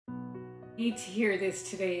Need to hear this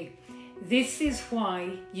today. This is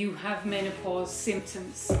why you have menopause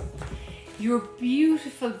symptoms. Your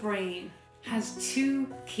beautiful brain has two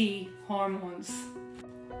key hormones.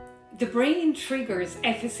 The brain triggers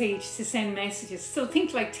FSH to send messages, so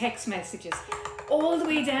think like text messages, all the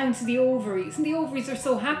way down to the ovaries. And the ovaries are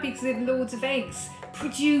so happy because they have loads of eggs,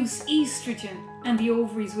 produce estrogen, and the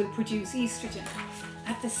ovaries will produce estrogen.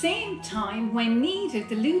 At the same time, when needed,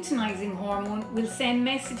 the luteinizing hormone will send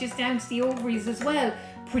messages down to the ovaries as well,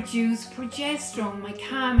 produce progesterone, my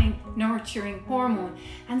calming, nurturing hormone.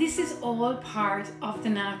 And this is all part of the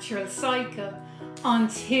natural cycle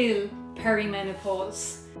until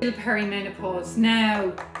perimenopause.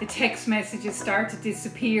 Now the text messages start to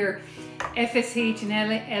disappear. FSH and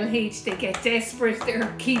LH, they get desperate, they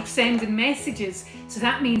keep sending messages, so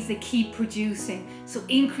that means they keep producing. So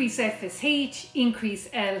increase FSH, increase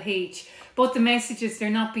LH, but the messages, they're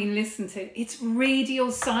not being listened to. It's radio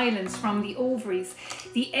silence from the ovaries.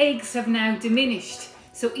 The eggs have now diminished,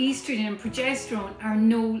 so estrogen and progesterone are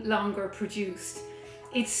no longer produced.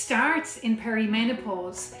 It starts in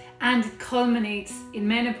perimenopause and it culminates in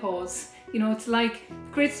menopause. You know, it's like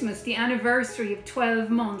Christmas, the anniversary of 12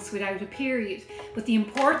 months without a period. But the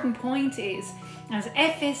important point is, as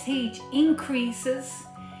FSH increases,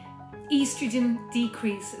 estrogen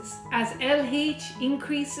decreases. As LH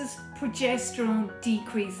increases, progesterone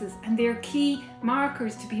decreases. And they're key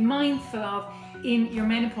markers to be mindful of in your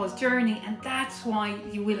menopause journey, and that's why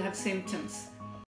you will have symptoms.